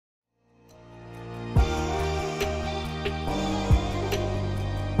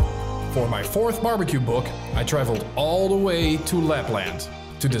my 4th barbecue book, I traveled all the way to Lapland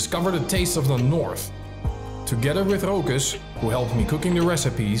to discover the taste of the north. Together with Rokus, who helped me cooking the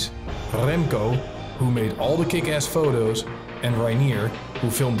recipes, Remco, who made all the kick-ass photos, and Reindeer,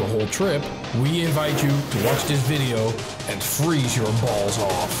 who filmed the whole trip, we invite you to watch this video and freeze your balls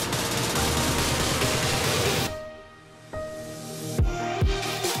off.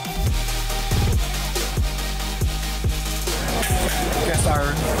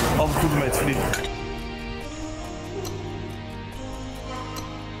 Kerstiron, altijd goed om mee te verdienen.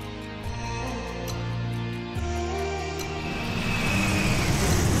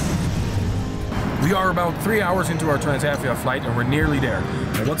 We are about 3 hours into our Transavia flight and we're nearly there.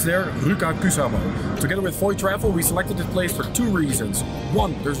 And what's there? Ruka-Kuusamo. Together with Foy Travel, we selected this place for 2 reasons.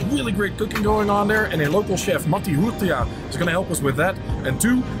 1, there's really great cooking going on there and a local chef, Matti Hurttia, is going to help us with that. And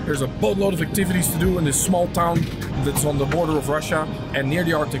 2, there's a boatload of activities to do in this small town that's on the border of Russia and near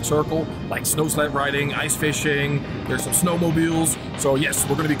the Arctic Circle, like snow sled riding, ice fishing, there's some snowmobiles. So yes,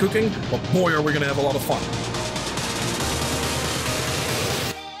 we're going to be cooking, but boy are we going to have a lot of fun.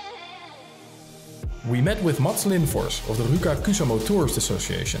 We met with Mats Lindfors of the Ruka-Kuusamo Tourist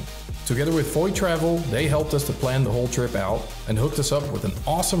Association. Together with Foy Travel, they helped us to plan the whole trip out and hooked us up with an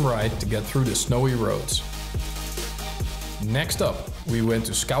awesome ride to get through the snowy roads. Next up, we went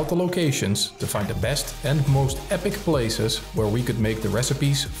to scout the locations to find the best and most epic places where we could make the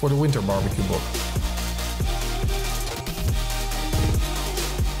recipes for the Winter BBQ book.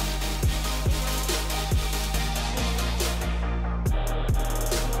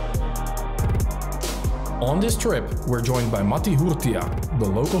 On this trip, we're joined by Matti Hurttia, the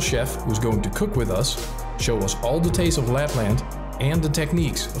local chef who's going to cook with us, show us all the tastes of Lapland and the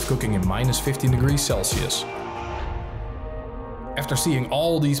techniques of cooking in -15 degrees Celsius. After seeing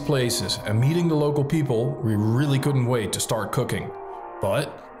all these places and meeting the local people, we really couldn't wait to start cooking. But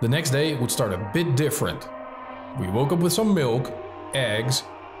the next day would start a bit different. We woke up with some milk, eggs,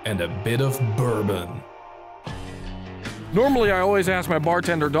 and a bit of bourbon. Normally I always ask my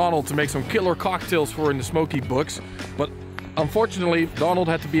bartender Donald to make some killer cocktails for in the Smokey books, but unfortunately Donald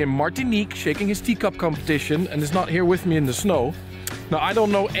had to be in Martinique shaking his teacup competition and is not here with me in the snow. Now I don't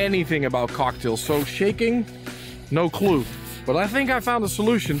know anything about cocktails, so shaking, no clue. But I think I found a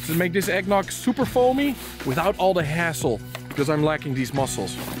solution to make this eggnog super foamy without all the hassle, because I'm lacking these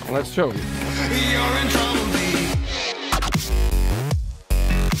muscles. Let's show you. You're in trouble.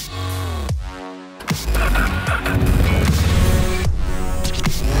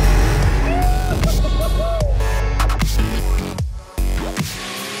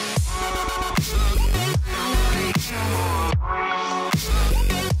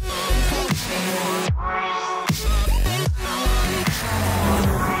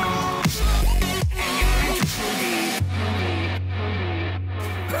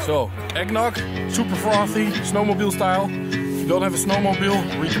 So, eggnog, super frothy, snowmobile style. If you don't have a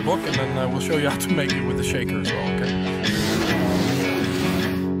snowmobile, read the book and then we'll show you how to make it with the shaker as well, okay?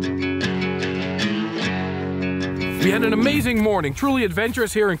 We had an amazing morning, truly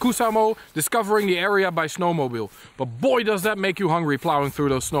adventurous here in Kuusamo, discovering the area by snowmobile. But boy does that make you hungry plowing through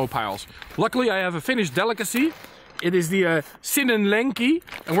those snow piles. Luckily I have a Finnish delicacy. It is the sinenlenki,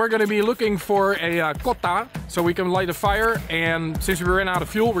 and we're going to be looking for a kotta so we can light a fire. And since we ran out of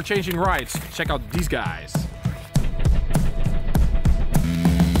fuel, we're changing rides. Check out these guys.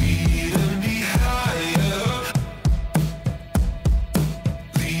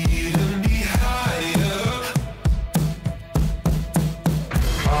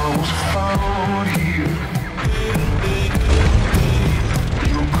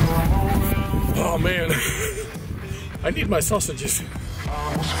 Oh man. I need my sausages.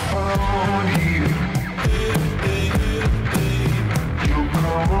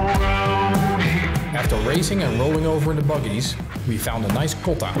 After racing and rolling over in the buggies, we found a nice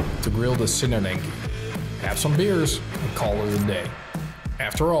kotta to grill the sinenlenki. Have some beers and call it a day.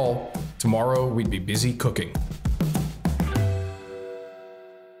 After all, tomorrow we'd be busy cooking.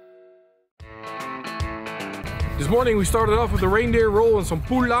 This morning we started off with a reindeer roll and some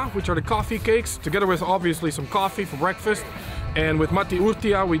pulla, which are the coffee cakes, together with obviously some coffee for breakfast. And with Matti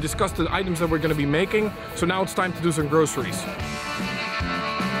Hurttia we discussed the items that we're going to be making, so now it's time to do some groceries.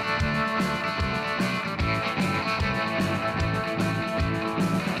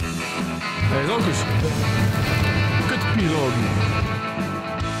 Hey, Rokus. Kutpirogi.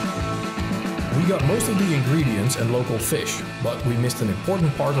 We got most of the ingredients and local fish, but we missed an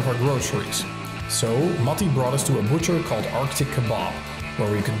important part of our groceries. So Matti brought us to a butcher called Arctic Kebab, where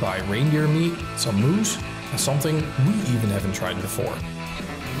we could buy reindeer meat, some moose, and something we even haven't tried before.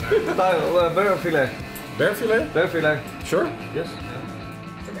 Bear fillet. Bear fillet? Bear fillet. Sure? Yes.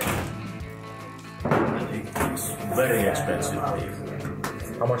 Very expensive.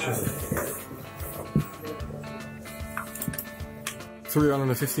 How much is it?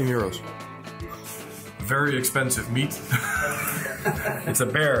 315 euros. Very expensive meat. It's a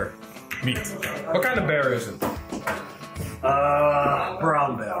bear meat. What kind of bear is it?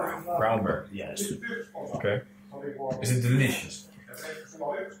 Brown bear. Brown bear. Yes. Okay. Is it delicious?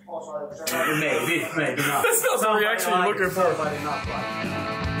 Maybe not. That's not the reaction you're looking for. Somebody not like.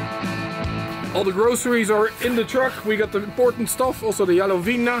 All the groceries are in the truck. We got the important stuff, also the yellow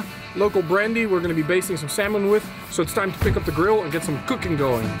vina, local brandy we're going to be basting some salmon with. So it's time to pick up the grill and get some cooking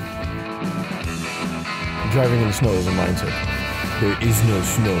going. Driving in the snow is a mindset. There is no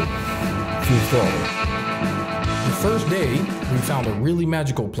snow. The first day, we found a really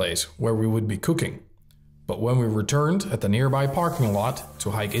magical place where we would be cooking. But when we returned at the nearby parking lot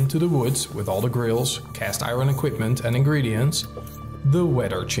to hike into the woods with all the grills, cast iron equipment and ingredients, the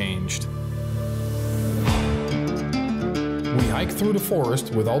weather changed. We hiked through the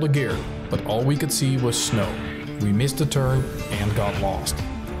forest with all the gear, but all we could see was snow. We missed the turn and got lost.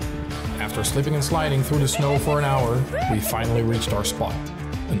 After slipping and sliding through the snow for an hour, we finally reached our spot.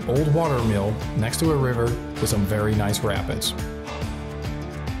 An old water mill next to a river with some very nice rapids.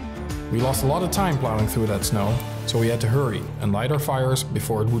 We lost a lot of time plowing through that snow, so we had to hurry and light our fires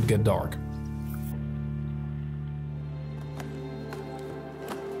before it would get dark.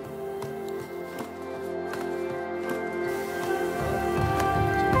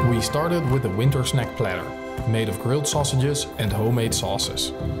 We started with the winter snack platter, made of grilled sausages and homemade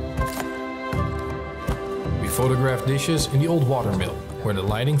sauces. We photographed dishes in the old water mill, where the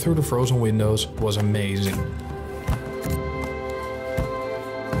lighting through the frozen windows was amazing.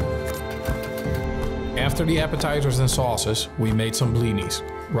 After the appetizers and sauces, we made some blinis,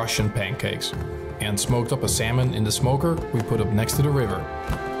 Russian pancakes, and smoked up a salmon in the smoker we put up next to the river.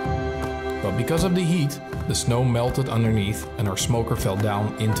 But because of the heat, the snow melted underneath and our smoker fell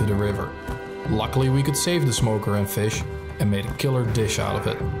down into the river. Luckily we could save the smoker and fish and made a killer dish out of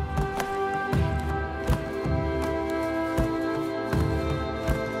it.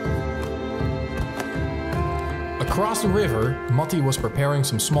 Across the river, Matti was preparing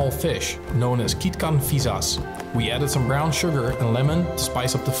some small fish, known as kitkan visas. We added some brown sugar and lemon to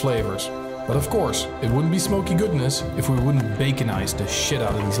spice up the flavors. But of course, it wouldn't be Smokey Goodness if we wouldn't baconize the shit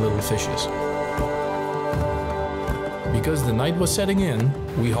out of these little fishes. Because the night was setting in,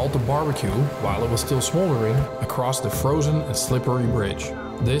 we hauled the barbecue, while it was still smoldering, across the frozen and slippery bridge.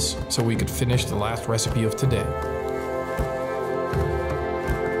 This so we could finish the last recipe of today.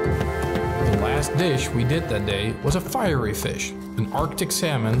 The last dish we did that day was a fiery fish, an Arctic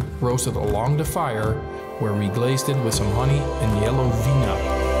salmon roasted along the fire, where we glazed it with some honey and yellow vina.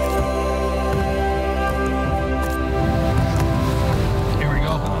 Here we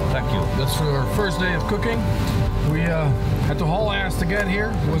go. Thank you. That's our first day of cooking. We had to haul ass to get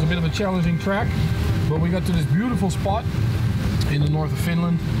here. It was a bit of a challenging track, but we got to this beautiful spot in the north of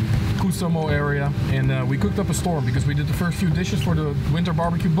Finland, Kuusamo area, and we cooked up a storm because we did the first few dishes for the Winter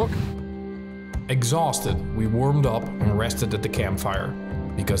BBQ book. Exhausted, we warmed up and rested at the campfire,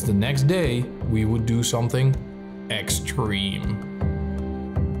 because the next day we would do something extreme.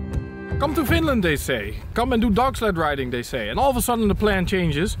 Come to Finland, they say. Come and do dog sled riding, they say. And all of a sudden the plan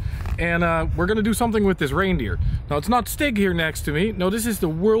changes, and we're gonna do something with this reindeer. Now it's not Stig here next to me. No, this is the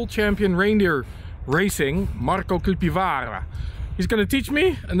world champion reindeer racing, Marco Kilpivara. He's gonna teach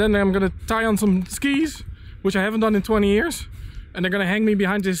me, and then I'm gonna tie on some skis, which I haven't done in 20 years. And they're gonna hang me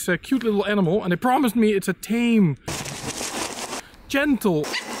behind this cute little animal, and they promised me it's a tame, gentle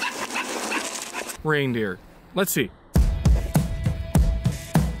reindeer. Let's see.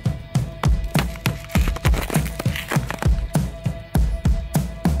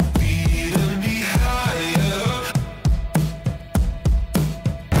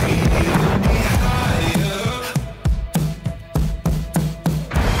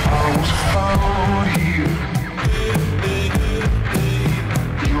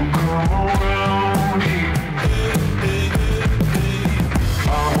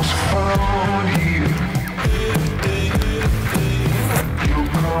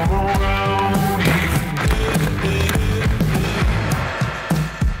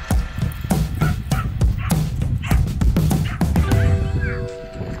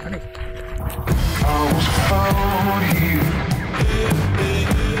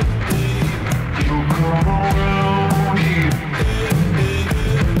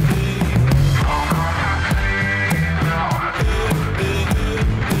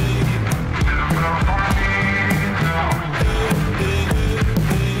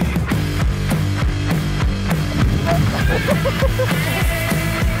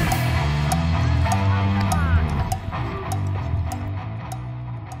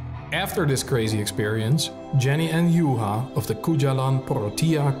 After this crazy experience, Jenny and Juha of the Kujalan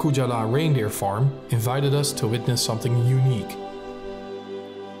Porotia Kujala reindeer farm invited us to witness something unique.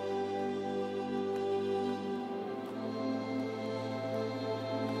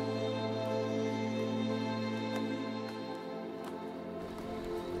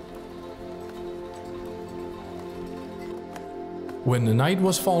 When the night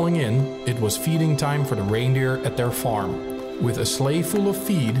was falling in, it was feeding time for the reindeer at their farm. With a sleigh full of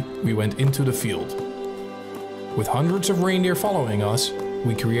feed, we went into the field. With hundreds of reindeer following us,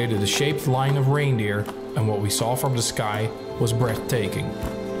 we created a shaped line of reindeer, and what we saw from the sky was breathtaking.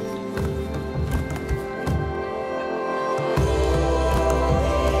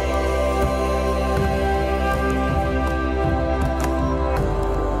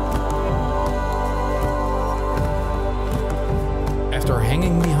 After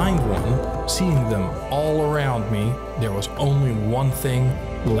hanging behind one, seeing them all around me, there was only one thing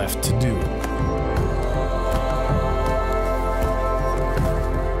left to do.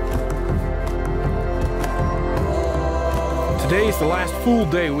 Today is the last full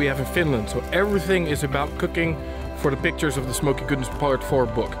day we have in Finland, so everything is about cooking for the pictures of the Smokey Goodness Part 4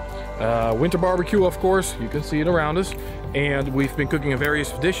 book. Winter BBQ, of course, you can see it around us, and we've been cooking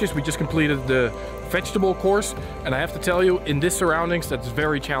various dishes. We just completed the vegetable course, and I have to tell you, in this surroundings, that's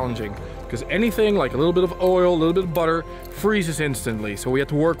very challenging, because anything like a little bit of oil, a little bit of butter, freezes instantly. So we had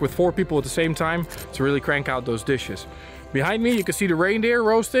to work with 4 people at the same time to really crank out those dishes. Behind me, you can see the reindeer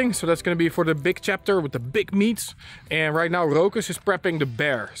roasting, so that's going to be for the big chapter with the big meats. And right now, Rokus is prepping the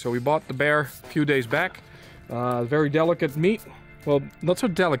bear. So we bought the bear a few days back. Very delicate meat. Well, not so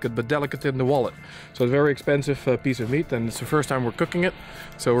delicate, but delicate in the wallet. So it's a very expensive piece of meat, and it's the first time we're cooking it.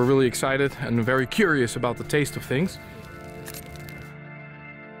 So we're really excited and very curious about the taste of things.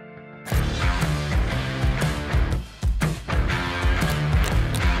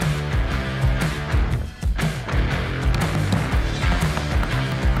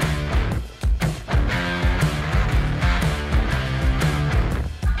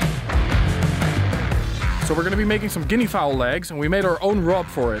 So we're going to be making some guinea fowl legs, and we made our own rub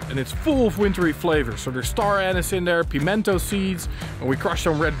for it, and it's full of wintry flavors. So there's star anise in there, pimento seeds, and we crushed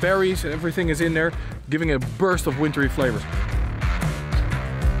some red berries, and everything is in there, giving it a burst of wintry flavors.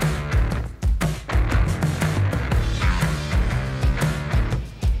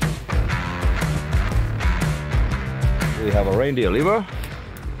 We have a reindeer liver,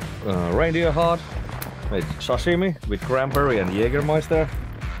 reindeer heart, with sashimi with cranberry and Jägermeister,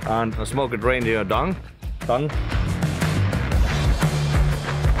 and a smoked reindeer tongue.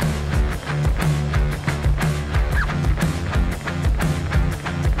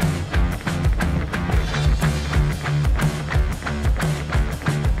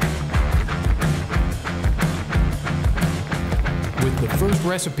 With the first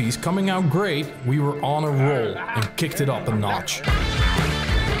recipes coming out great, we were on a roll and kicked it up a notch.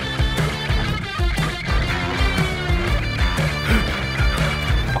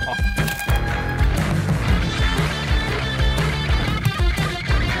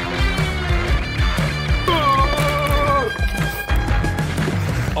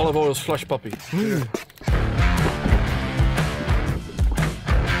 Olive oil slush puppy.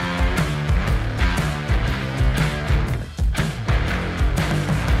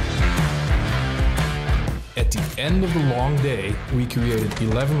 At the end of the long day, we created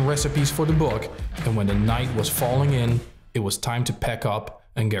 11 recipes for the book, and when the night was falling in, it was time to pack up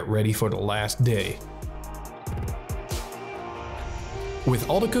and get ready for the last day. With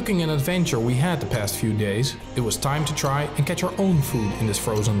all the cooking and adventure we had the past few days, it was time to try and catch our own food in this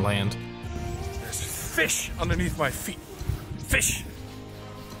frozen land. There's fish underneath my feet. Fish!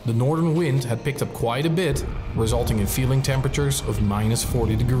 The northern wind had picked up quite a bit, resulting in feeling temperatures of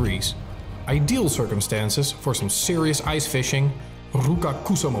 -40 degrees. Ideal circumstances for some serious ice fishing,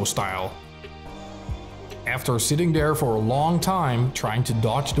 Ruka-Kuusamo style. After sitting there for a long time trying to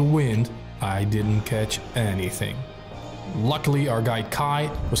dodge the wind, I didn't catch anything. Luckily, our guide Kai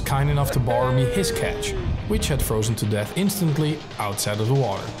was kind enough to borrow me his catch, which had frozen to death instantly outside of the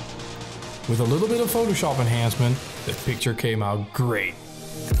water. With a little bit of Photoshop enhancement, the picture came out great.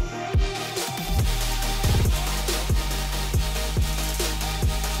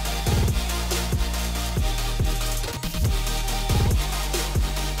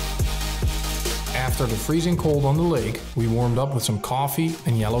 After the freezing cold on the lake, we warmed up with some coffee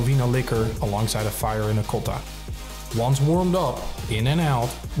and yellow vino liquor alongside a fire in a kotta. Once warmed up, in and out,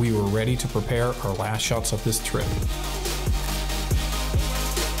 we were ready to prepare our last shots of this trip.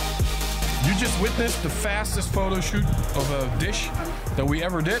 You just witnessed the fastest photo shoot of a dish that we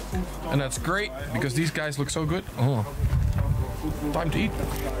ever did, and that's great because these guys look so good. Oh. Time to eat.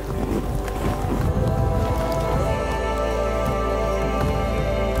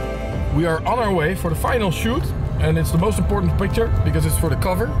 We are on our way for the final shoot, and it's the most important picture because it's for the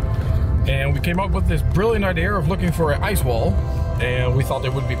cover. And we came up with this brilliant idea of looking for an ice wall, and we thought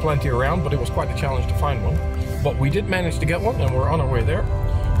there would be plenty around, but it was quite a challenge to find one. But we did manage to get one, and we're on our way there.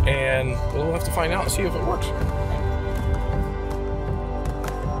 And we'll have to find out and see if it works.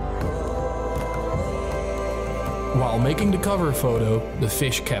 While making the cover photo, the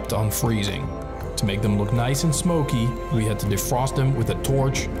fish kept on freezing. To make them look nice and smoky, we had to defrost them with a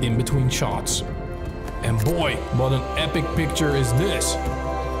torch in between shots. And boy, what an epic picture is this!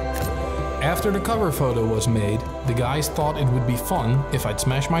 After the cover photo was made, the guys thought it would be fun if I'd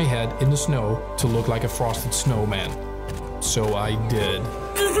smash my head in the snow to look like a frosted snowman. So I did.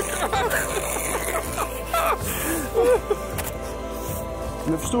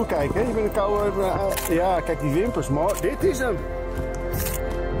 Even stoer kijken, hè? Je bent een koude... ja, kijk die wimpers, maar dit is hem.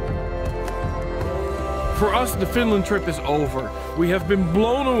 For us, the Finland trip is over. We have been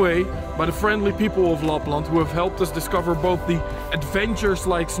blown away by the friendly people of Lapland who have helped us discover both the adventures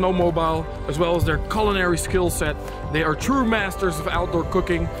like snowmobile as well as their culinary skill set. They are true masters of outdoor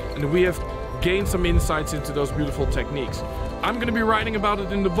cooking, and we have gained some insights into those beautiful techniques. I'm going to be writing about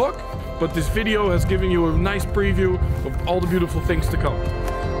it in the book, but this video has given you a nice preview of all the beautiful things to come.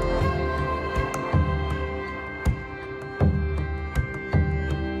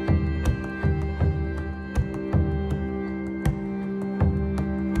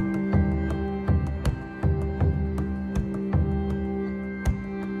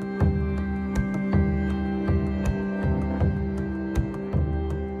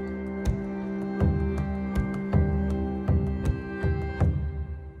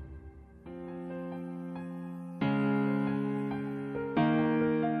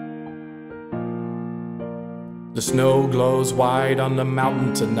 The snow glows white on the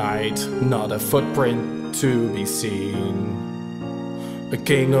mountain tonight, not a footprint to be seen. A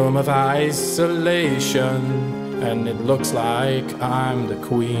kingdom of isolation, and it looks like I'm the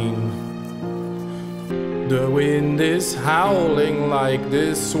queen. The wind is howling like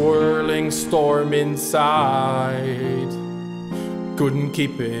this swirling storm inside. Couldn't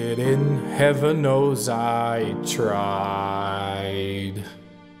keep it in, heaven knows I tried.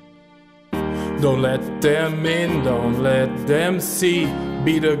 Don't let them in, don't let them see.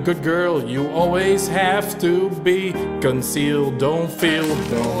 Be the good girl you always have to be. Conceal, don't feel,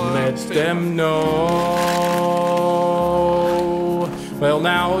 don't let them know. Well,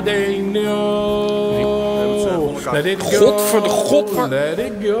 now they know. Let it go, let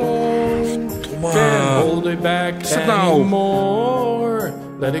it go. Can't hold it back anymore.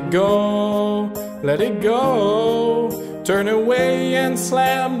 Let it go, let it go. Turn away and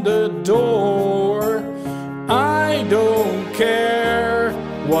slam the door. I don't care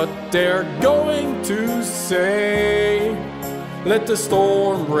what they're going to say. Let the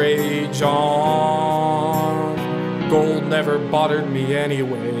storm rage on. Gold never bothered me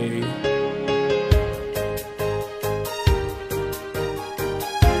anyway.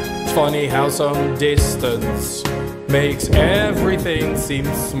 It's funny how some distance makes everything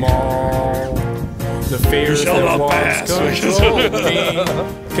seem small. The fears that once controlled me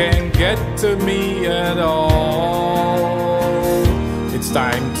can't get to me at all. It's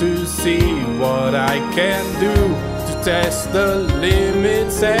time to see what I can do to test the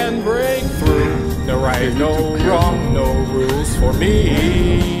limits and break through. No right, no wrong, no rules for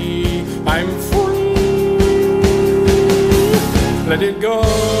me. I'm free. Let it go,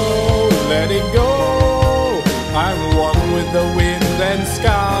 let it go. I'm one with the wind and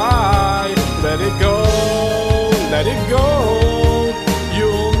sky. Let it go, let it go.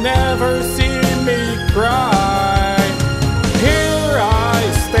 You'll never see me cry. Here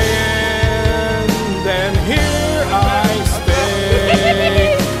I stand, and here I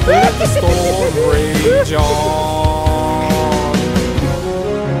stay. Let the storm rage on.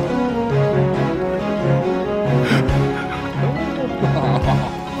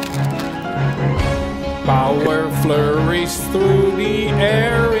 Power flurries through the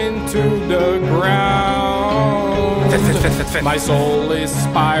air into the ground. My soul is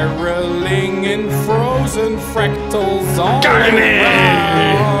spiraling in frozen fractals all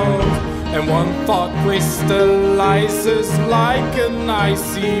around. And one thought crystallizes like an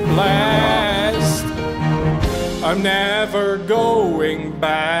icy blast. I'm never going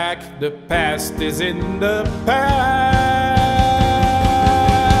back. The past is in the past.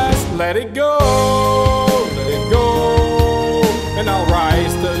 Let it go, let it go. And I'll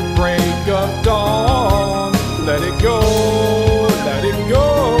rise to the break of dawn. Let it go, let it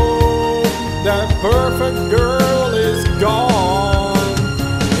go. That perfect girl is gone.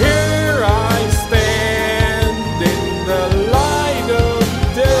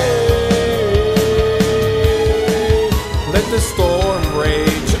 the storm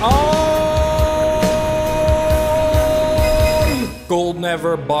rage on. Gold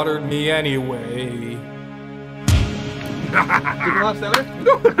never bothered me anyway. Tycker du han ställer?